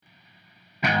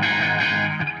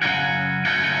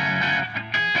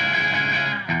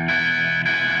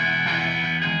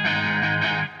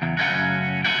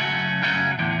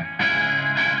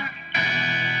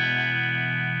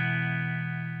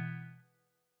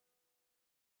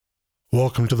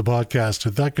Welcome to the podcast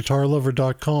at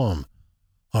thatguitarlover.com.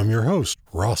 I'm your host,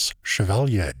 Ross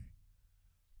Chevalier.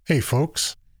 Hey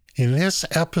folks, in this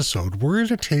episode we're going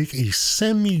to take a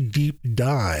semi-deep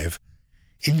dive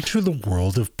into the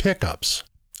world of pickups.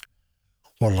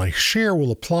 What I share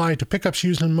will apply to pickups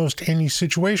used in most any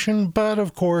situation, but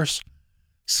of course,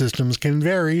 systems can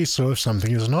vary, so if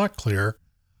something is not clear,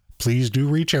 please do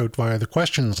reach out via the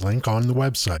questions link on the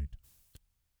website.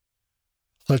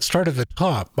 Let's start at the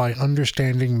top by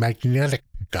understanding magnetic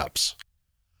pickups.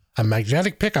 A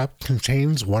magnetic pickup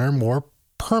contains one or more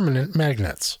permanent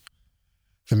magnets.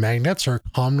 The magnets are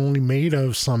commonly made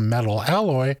of some metal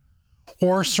alloy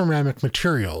or ceramic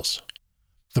materials.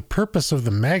 The purpose of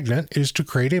the magnet is to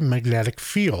create a magnetic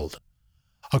field.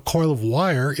 A coil of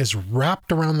wire is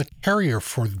wrapped around the carrier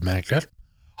for the magnet,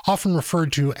 often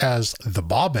referred to as the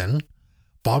bobbin.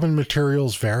 Bobbin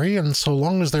materials vary, and so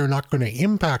long as they're not going to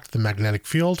impact the magnetic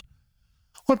field,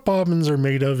 what bobbins are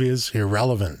made of is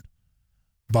irrelevant.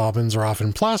 Bobbins are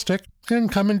often plastic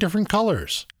and come in different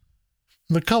colors.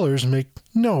 The colors make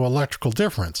no electrical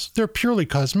difference. They're purely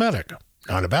cosmetic.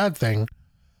 Not a bad thing,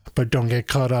 but don't get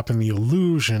caught up in the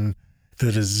illusion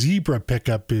that a zebra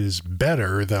pickup is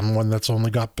better than one that's only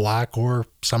got black or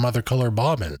some other color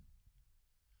bobbin.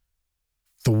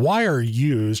 The wire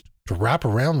used to wrap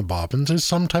around the bobbins is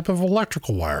some type of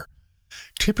electrical wire,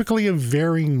 typically a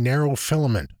very narrow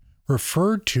filament,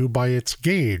 referred to by its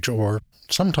gauge or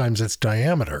sometimes its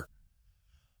diameter.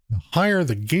 The higher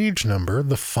the gauge number,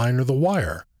 the finer the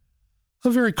wire. A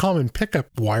very common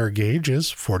pickup wire gauge is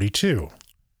 42.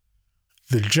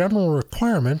 The general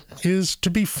requirement is to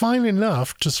be fine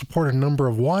enough to support a number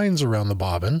of winds around the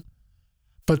bobbin,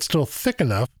 but still thick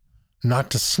enough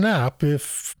not to snap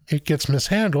if it gets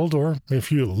mishandled or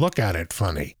if you look at it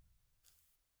funny.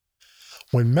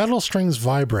 When metal strings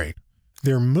vibrate,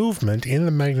 their movement in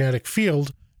the magnetic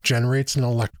field generates an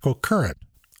electrical current.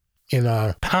 In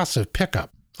a passive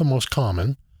pickup, the most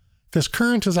common, this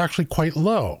current is actually quite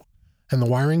low, and the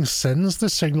wiring sends the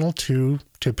signal to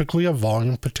typically a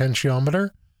volume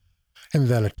potentiometer, and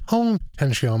then a tone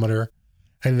potentiometer,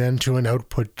 and then to an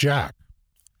output jack.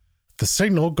 The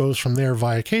signal goes from there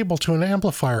via cable to an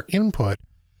amplifier input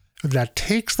that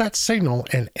takes that signal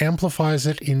and amplifies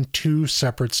it in two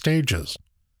separate stages.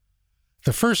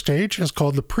 The first stage is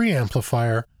called the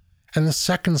preamplifier, and the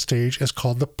second stage is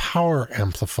called the power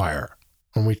amplifier.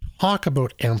 When we talk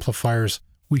about amplifiers,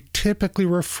 we typically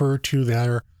refer to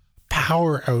their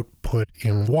power output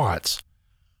in watts.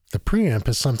 The preamp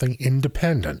is something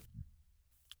independent.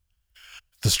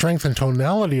 The strength and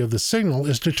tonality of the signal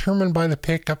is determined by the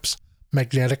pickup's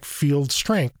magnetic field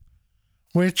strength,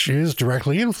 which is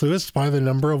directly influenced by the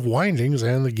number of windings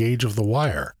and the gauge of the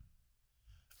wire.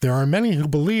 There are many who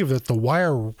believe that the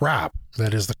wire wrap,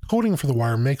 that is the coating for the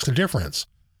wire, makes a difference,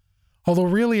 although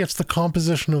really it's the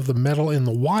composition of the metal in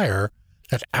the wire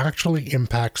that actually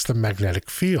impacts the magnetic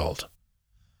field.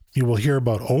 You will hear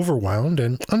about overwound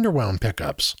and underwound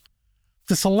pickups.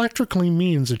 This electrically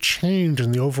means a change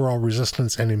in the overall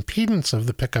resistance and impedance of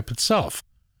the pickup itself.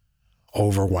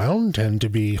 Overwound tend to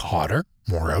be hotter,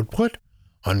 more output.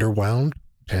 Underwound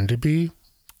tend to be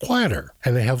quieter,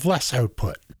 and they have less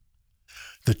output.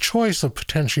 The choice of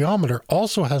potentiometer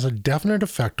also has a definite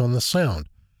effect on the sound.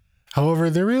 However,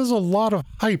 there is a lot of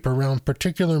hype around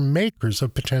particular makers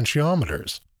of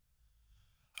potentiometers.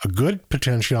 A good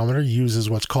potentiometer uses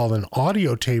what's called an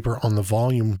audio taper on the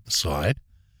volume side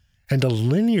and a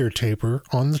linear taper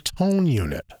on the tone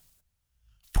unit.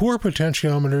 Poor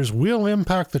potentiometers will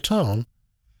impact the tone,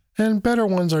 and better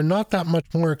ones are not that much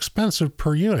more expensive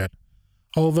per unit,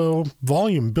 although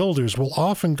volume builders will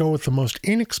often go with the most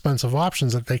inexpensive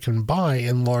options that they can buy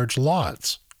in large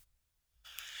lots.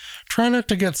 Try not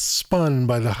to get spun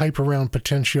by the hype around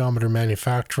potentiometer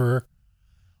manufacturer,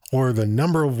 or the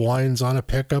number of winds on a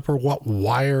pickup, or what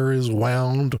wire is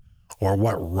wound, or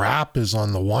what wrap is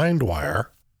on the wind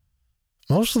wire.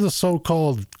 Most of the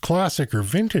so-called classic or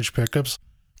vintage pickups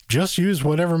just used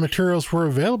whatever materials were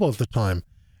available at the time,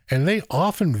 and they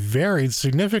often varied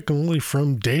significantly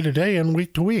from day to day and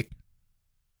week to week.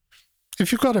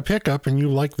 If you've got a pickup and you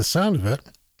like the sound of it,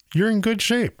 you're in good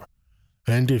shape.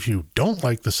 And if you don't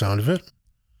like the sound of it,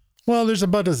 well, there's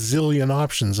about a zillion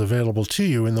options available to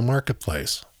you in the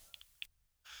marketplace.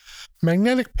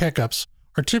 Magnetic pickups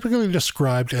are typically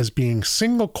described as being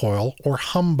single coil or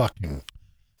humbucking,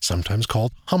 sometimes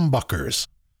called humbuckers.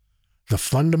 The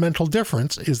fundamental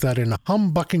difference is that in a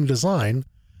humbucking design,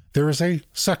 there is a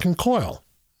second coil,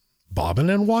 bobbin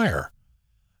and wire,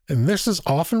 and this is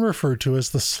often referred to as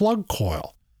the slug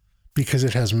coil because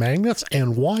it has magnets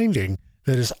and winding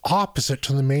that is opposite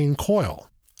to the main coil.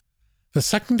 The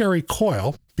secondary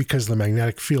coil, because the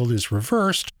magnetic field is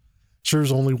reversed,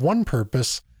 serves only one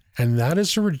purpose, and that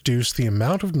is to reduce the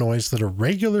amount of noise that a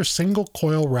regular single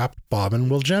coil wrapped bobbin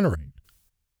will generate.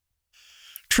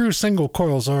 True single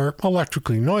coils are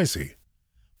electrically noisy,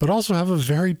 but also have a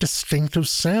very distinctive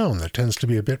sound that tends to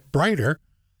be a bit brighter,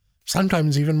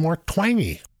 sometimes even more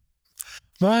twangy.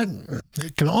 But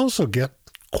it can also get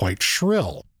quite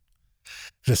shrill.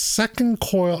 The second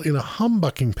coil in a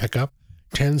humbucking pickup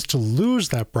tends to lose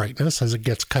that brightness as it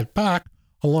gets cut back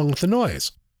along with the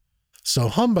noise. So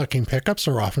humbucking pickups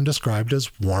are often described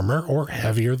as warmer or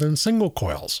heavier than single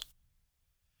coils.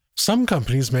 Some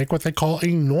companies make what they call a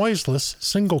noiseless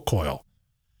single coil.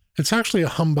 It's actually a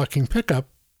humbucking pickup,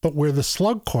 but where the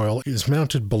slug coil is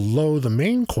mounted below the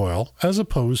main coil as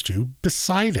opposed to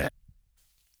beside it.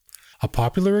 A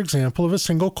popular example of a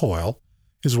single coil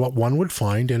is what one would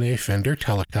find in a Fender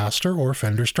Telecaster or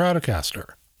Fender Stratocaster.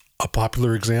 A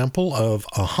popular example of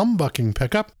a humbucking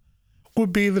pickup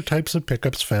would be the types of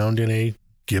pickups found in a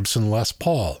Gibson Les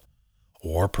Paul,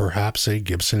 or perhaps a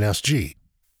Gibson SG.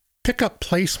 Pickup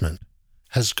placement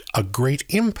has a great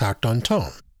impact on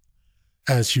tone.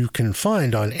 As you can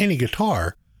find on any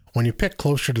guitar, when you pick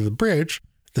closer to the bridge,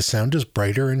 the sound is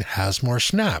brighter and has more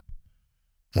snap.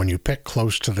 When you pick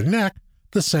close to the neck,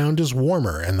 the sound is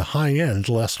warmer and the high end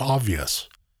less obvious.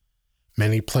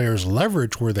 Many players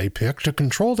leverage where they pick to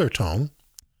control their tone,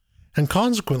 and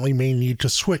consequently may need to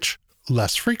switch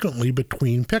less frequently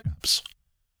between pickups.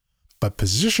 But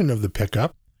position of the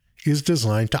pickup is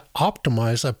designed to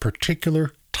optimize a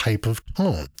particular type of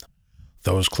tone.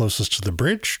 Those closest to the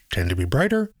bridge tend to be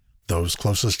brighter, those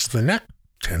closest to the neck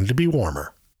tend to be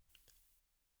warmer.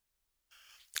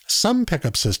 Some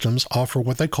pickup systems offer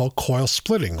what they call coil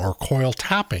splitting or coil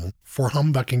tapping for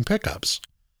humbucking pickups.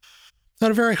 At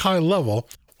a very high level,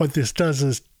 what this does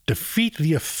is defeat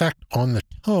the effect on the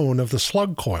tone of the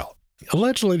slug coil,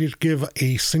 allegedly to give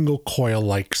a single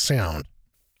coil-like sound.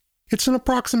 It's an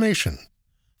approximation.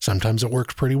 Sometimes it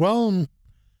works pretty well, and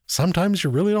sometimes you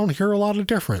really don't hear a lot of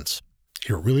difference.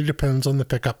 It really depends on the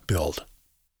pickup build.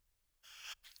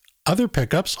 Other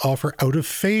pickups offer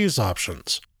out-of-phase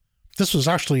options. This was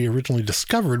actually originally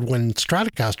discovered when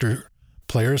Stratocaster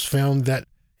players found that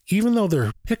even though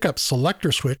their pickup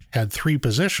selector switch had 3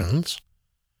 positions,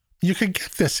 you could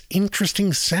get this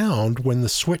interesting sound when the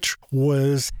switch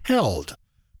was held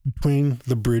between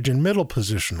the bridge and middle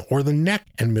position or the neck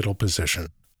and middle position.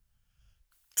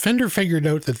 Fender figured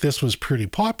out that this was pretty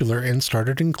popular and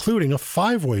started including a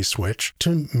 5-way switch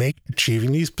to make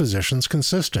achieving these positions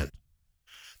consistent.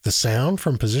 The sound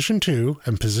from position 2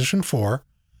 and position 4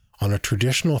 on a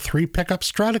traditional 3-pickup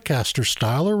Stratocaster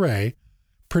style array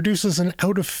produces an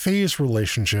out-of-phase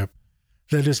relationship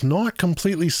that is not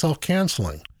completely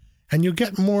self-canceling, and you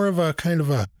get more of a kind of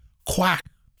a quack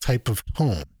type of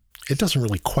tone. It doesn't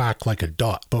really quack like a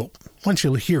dot, but once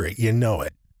you hear it, you know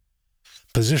it.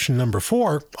 Position number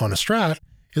 4 on a Strat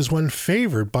is one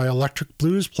favored by electric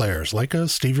blues players like a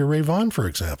Stevie Ray Vaughan, for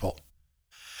example.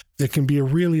 It can be a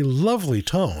really lovely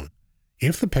tone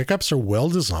if the pickups are well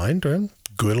designed and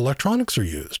good electronics are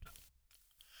used.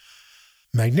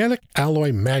 Magnetic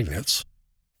alloy magnets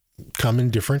come in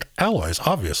different alloys,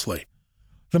 obviously.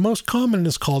 The most common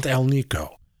is called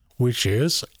alnico, which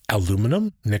is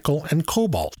aluminum, nickel, and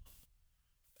cobalt.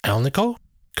 Alnico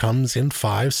comes in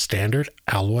 5 standard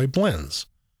alloy blends.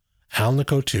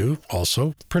 Alnico 2,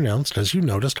 also pronounced as you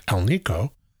noticed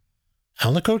alnico.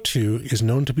 Alnico 2 is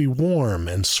known to be warm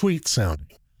and sweet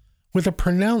sounding, with a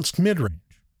pronounced mid-range,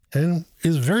 and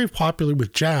is very popular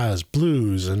with jazz,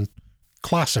 blues, and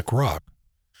classic rock.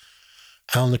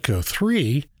 Alnico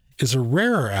 3 is a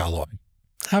rarer alloy,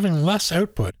 having less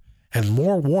output and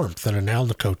more warmth than an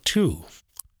Alnico 2.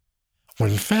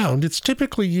 When found, it's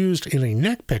typically used in a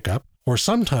neck pickup or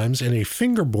sometimes in a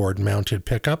fingerboard-mounted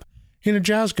pickup in a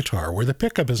jazz guitar where the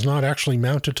pickup is not actually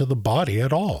mounted to the body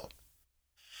at all.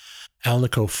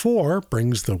 Alnico 4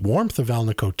 brings the warmth of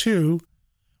Alnico 2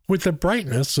 with the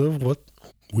brightness of what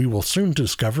we will soon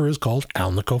discover is called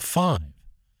Alnico 5.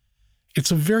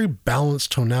 It's a very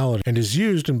balanced tonality and is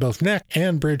used in both neck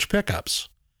and bridge pickups.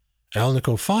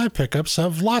 Alnico 5 pickups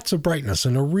have lots of brightness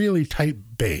and a really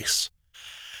tight bass.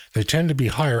 They tend to be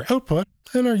higher output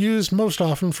and are used most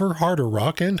often for harder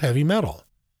rock and heavy metal.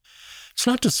 It's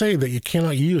not to say that you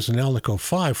cannot use an Alnico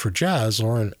 5 for jazz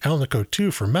or an Alnico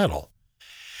 2 for metal.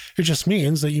 It just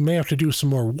means that you may have to do some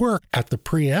more work at the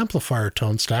preamplifier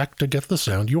tone stack to get the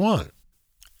sound you want.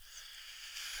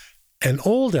 An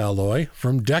old alloy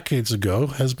from decades ago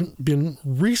has been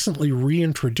recently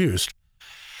reintroduced,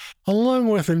 along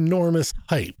with enormous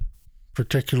hype,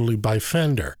 particularly by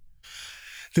Fender.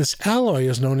 This alloy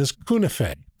is known as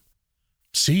CuNiFe.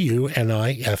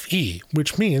 CuNiFe,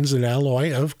 which means an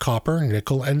alloy of copper,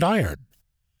 nickel, and iron.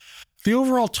 The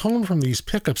overall tone from these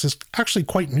pickups is actually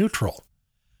quite neutral,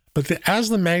 but as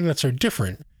the magnets are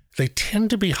different, they tend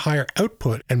to be higher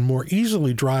output and more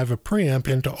easily drive a preamp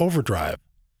into overdrive.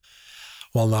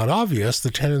 While not obvious,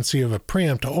 the tendency of a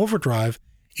preamp to overdrive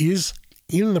is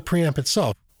in the preamp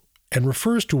itself and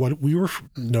refers to what we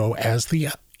know as the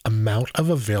amount of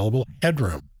available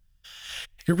headroom.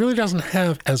 It really doesn't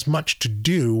have as much to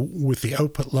do with the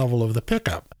output level of the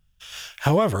pickup.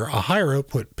 However, a higher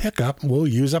output pickup will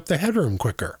use up the headroom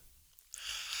quicker.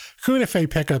 CuNiFe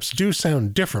pickups do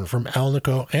sound different from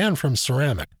Alnico and from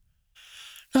ceramic.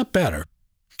 Not better,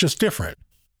 just different.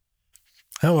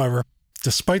 However,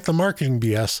 despite the marketing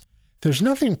BS, there's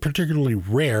nothing particularly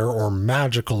rare or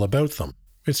magical about them.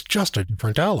 It's just a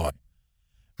different alloy.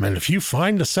 And if you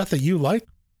find a set that you like,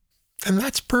 then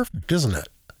that's perfect, isn't it?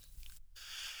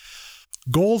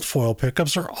 Gold foil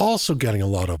pickups are also getting a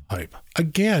lot of hype,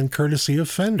 again courtesy of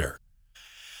Fender.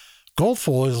 Gold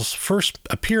foils first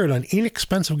appeared on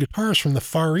inexpensive guitars from the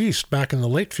Far East back in the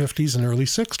late 50s and early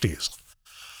 60s.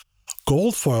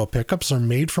 Gold foil pickups are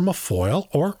made from a foil,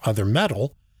 or other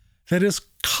metal, that is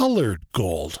colored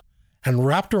gold and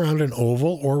wrapped around an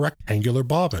oval or rectangular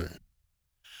bobbin.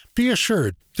 Be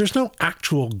assured, there's no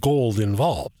actual gold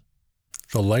involved.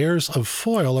 The layers of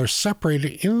foil are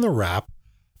separated in the wrap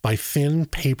by thin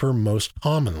paper most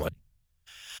commonly.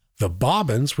 The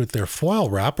bobbins with their foil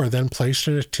wrap are then placed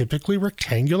in a typically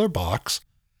rectangular box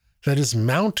that is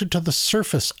mounted to the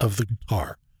surface of the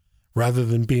guitar, rather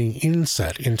than being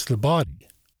inset into the body.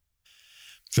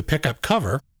 The pickup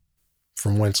cover,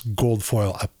 from whence gold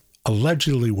foil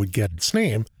allegedly would get its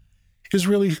name, is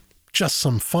really just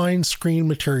some fine screen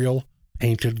material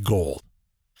painted gold.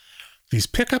 These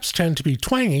pickups tend to be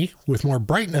twangy, with more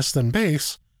brightness than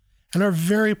bass, and are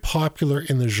very popular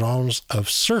in the genres of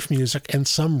surf music and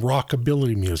some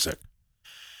rockabilly music.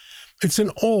 It's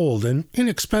an old and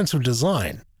inexpensive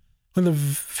design, with a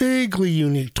vaguely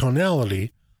unique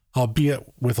tonality, albeit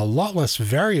with a lot less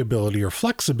variability or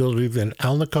flexibility than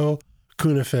Alnico,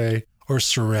 CuNiFe, or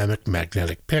ceramic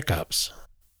magnetic pickups.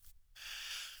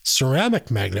 Ceramic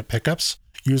magnet pickups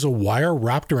use a wire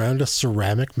wrapped around a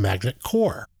ceramic magnet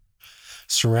core.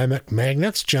 Ceramic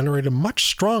magnets generate a much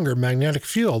stronger magnetic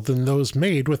field than those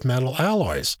made with metal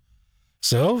alloys,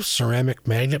 so ceramic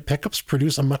magnet pickups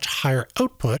produce a much higher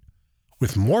output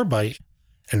with more bite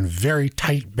and very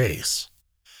tight bass.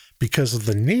 Because of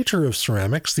the nature of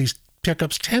ceramics, these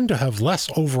pickups tend to have less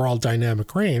overall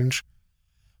dynamic range,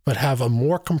 but have a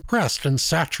more compressed and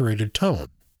saturated tone.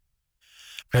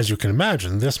 As you can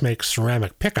imagine, this makes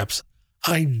ceramic pickups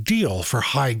ideal for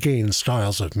high-gain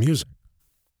styles of music.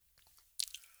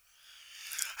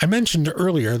 I mentioned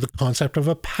earlier the concept of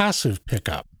a passive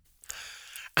pickup.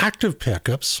 Active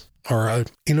pickups are an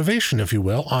innovation, if you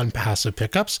will, on passive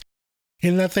pickups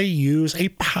in that they use a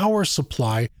power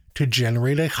supply to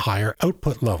generate a higher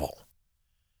output level.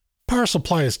 Power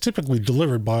supply is typically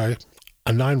delivered by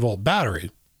a 9-volt battery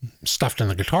stuffed in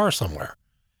the guitar somewhere.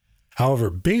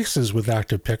 However, basses with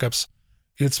active pickups,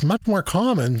 it's much more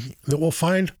common that we'll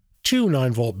find 2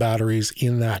 9-volt batteries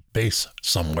in that bass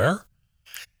somewhere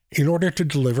in order to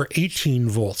deliver 18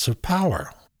 volts of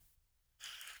power.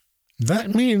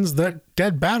 That means that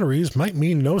dead batteries might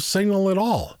mean no signal at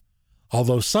all,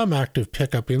 although some active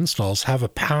pickup installs have a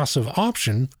passive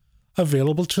option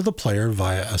available to the player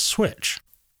via a switch.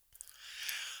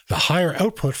 The higher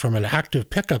output from an active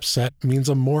pickup set means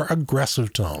a more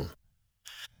aggressive tone.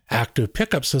 Active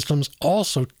pickup systems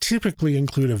also typically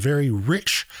include a very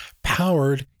rich,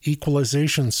 powered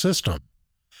equalization system.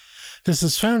 This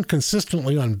is found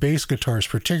consistently on bass guitars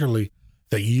particularly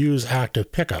that use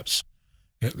active pickups.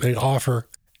 They offer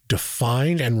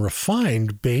defined and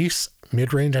refined bass,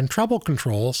 mid-range, and treble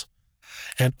controls,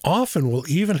 and often will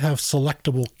even have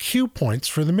selectable cue points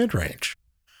for the mid-range.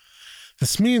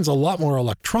 This means a lot more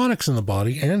electronics in the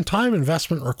body and time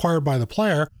investment required by the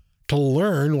player to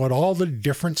learn what all the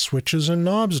different switches and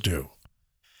knobs do.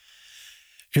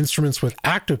 Instruments with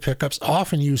active pickups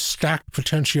often use stacked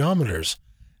potentiometers.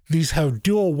 These have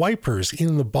dual wipers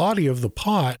in the body of the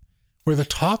pot where the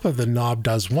top of the knob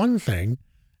does one thing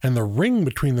and the ring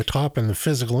between the top and the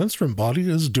physical instrument body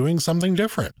is doing something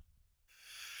different.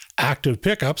 Active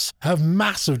pickups have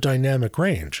massive dynamic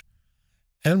range,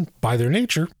 and by their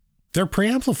nature, they're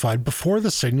preamplified before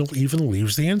the signal even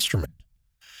leaves the instrument.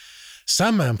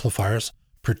 Some amplifiers,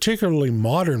 particularly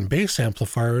modern bass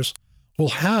amplifiers, will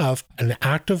have an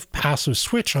active passive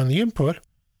switch on the input,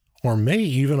 or may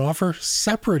even offer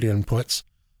separate inputs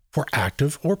for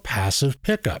active or passive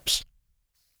pickups.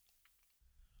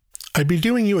 I'd be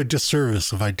doing you a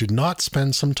disservice if I did not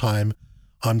spend some time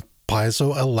on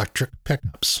piezoelectric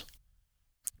pickups.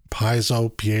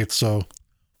 Piezo,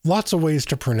 lots of ways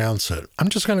to pronounce it. I'm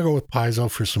just going to go with piezo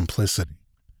for simplicity.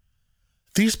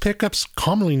 These pickups,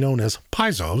 commonly known as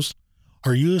piezos,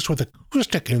 are used with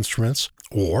acoustic instruments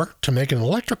or, to make an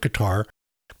electric guitar,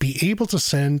 be able to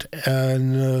send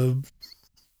an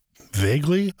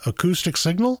vaguely acoustic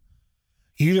signal,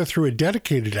 either through a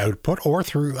dedicated output or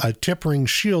through a tip ring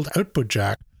shield output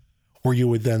jack, where you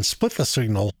would then split the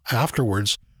signal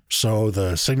afterwards, so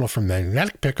the signal from the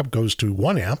magnetic pickup goes to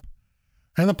 1 amp,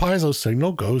 and the piezo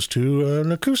signal goes to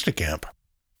an acoustic amp.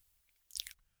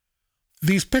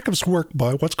 These pickups work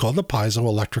by what's called the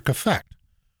piezoelectric effect.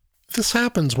 This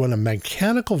happens when a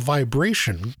mechanical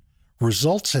vibration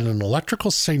results in an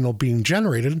electrical signal being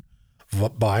generated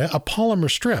by a polymer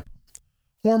strip,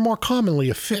 or more commonly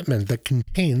a fitment that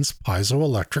contains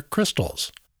piezoelectric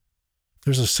crystals.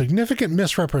 There's a significant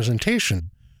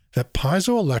misrepresentation that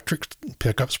piezoelectric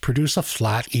pickups produce a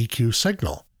flat EQ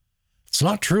signal. It's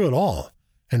not true at all,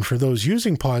 and for those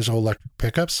using piezoelectric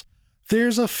pickups,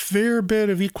 there's a fair bit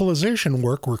of equalization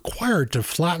work required to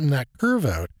flatten that curve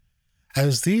out,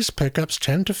 as these pickups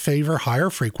tend to favor higher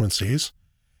frequencies,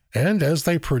 and as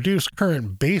they produce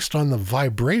current based on the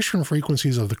vibration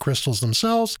frequencies of the crystals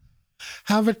themselves,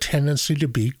 have a tendency to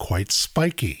be quite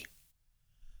spiky.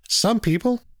 Some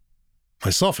people,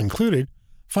 myself included,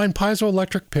 find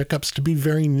piezoelectric pickups to be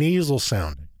very nasal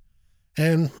sounding,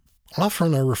 and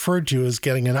often are referred to as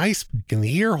getting an ice pick in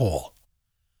the ear hole.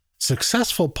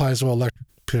 Successful piezoelectric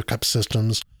pickup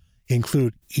systems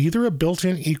include either a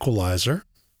built-in equalizer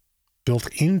built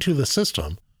into the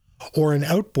system or an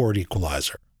outboard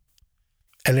equalizer.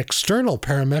 An external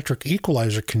parametric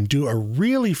equalizer can do a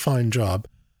really fine job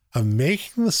of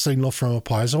making the signal from a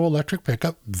piezoelectric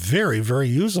pickup very, very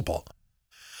usable.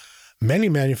 Many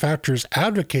manufacturers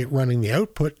advocate running the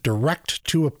output direct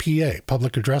to a PA,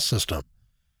 public address system.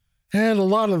 And a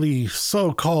lot of the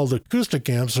so-called acoustic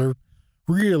amps are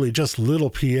really just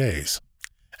little PAs.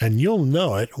 And you'll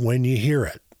know it when you hear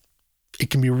it.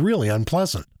 It can be really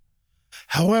unpleasant.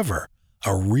 However,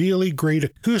 a really great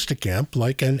acoustic amp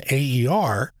like an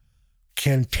AER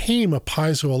can tame a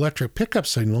piezoelectric pickup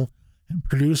signal and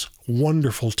produce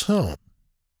wonderful tone.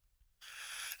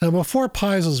 Now, before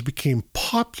piezos became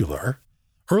popular,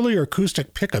 earlier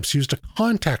acoustic pickups used a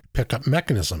contact pickup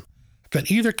mechanism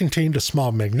that either contained a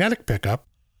small magnetic pickup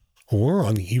or,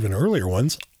 on the even earlier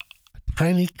ones, a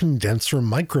tiny condenser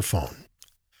microphone.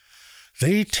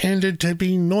 They tended to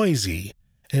be noisy,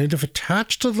 and if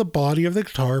attached to the body of the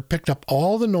guitar, picked up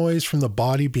all the noise from the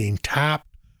body being tapped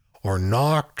or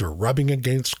knocked or rubbing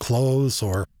against clothes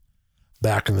or,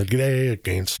 back in the day,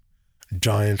 against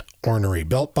giant ornery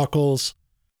belt buckles.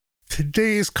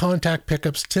 Today's contact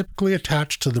pickups typically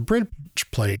attach to the bridge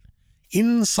plate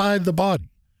inside the body.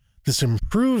 This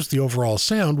improves the overall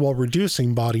sound while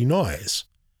reducing body noise.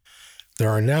 There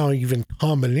are now even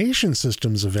combination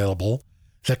systems available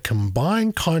that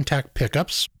combine contact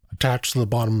pickups attached to the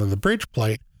bottom of the bridge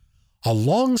plate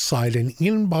alongside an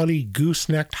in-body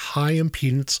goosenecked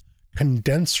high-impedance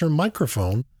condenser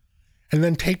microphone, and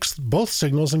then takes both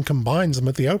signals and combines them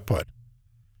at the output.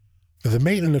 The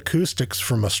Maitland Acoustics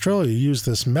from Australia use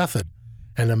this method,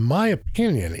 and in my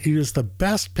opinion, it is the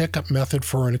best pickup method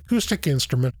for an acoustic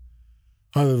instrument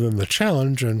other than the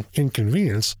challenge and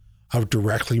inconvenience of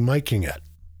directly miking it.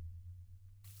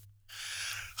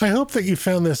 I hope that you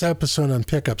found this episode on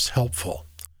pickups helpful.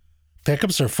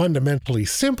 Pickups are fundamentally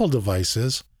simple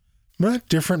devices, but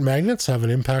different magnets have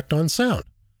an impact on sound.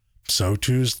 So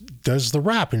too does the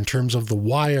wrap in terms of the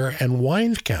wire and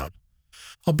wind count,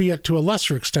 albeit to a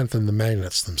lesser extent than the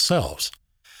magnets themselves.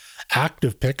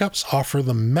 Active pickups offer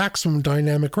the maximum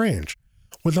dynamic range,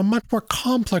 with a much more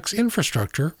complex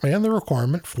infrastructure and the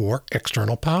requirement for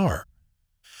external power.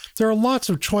 There are lots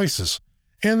of choices,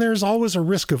 and there's always a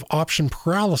risk of option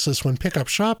paralysis when pickup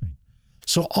shopping,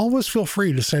 so always feel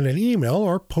free to send an email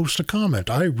or post a comment.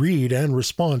 I read and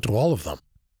respond to all of them.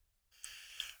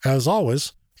 As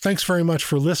always, thanks very much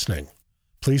for listening.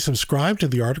 Please subscribe to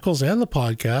the articles and the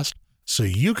podcast so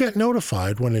you get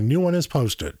notified when a new one is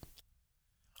posted.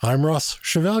 I'm Ross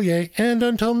Chevalier, and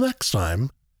until next time,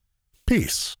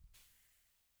 peace.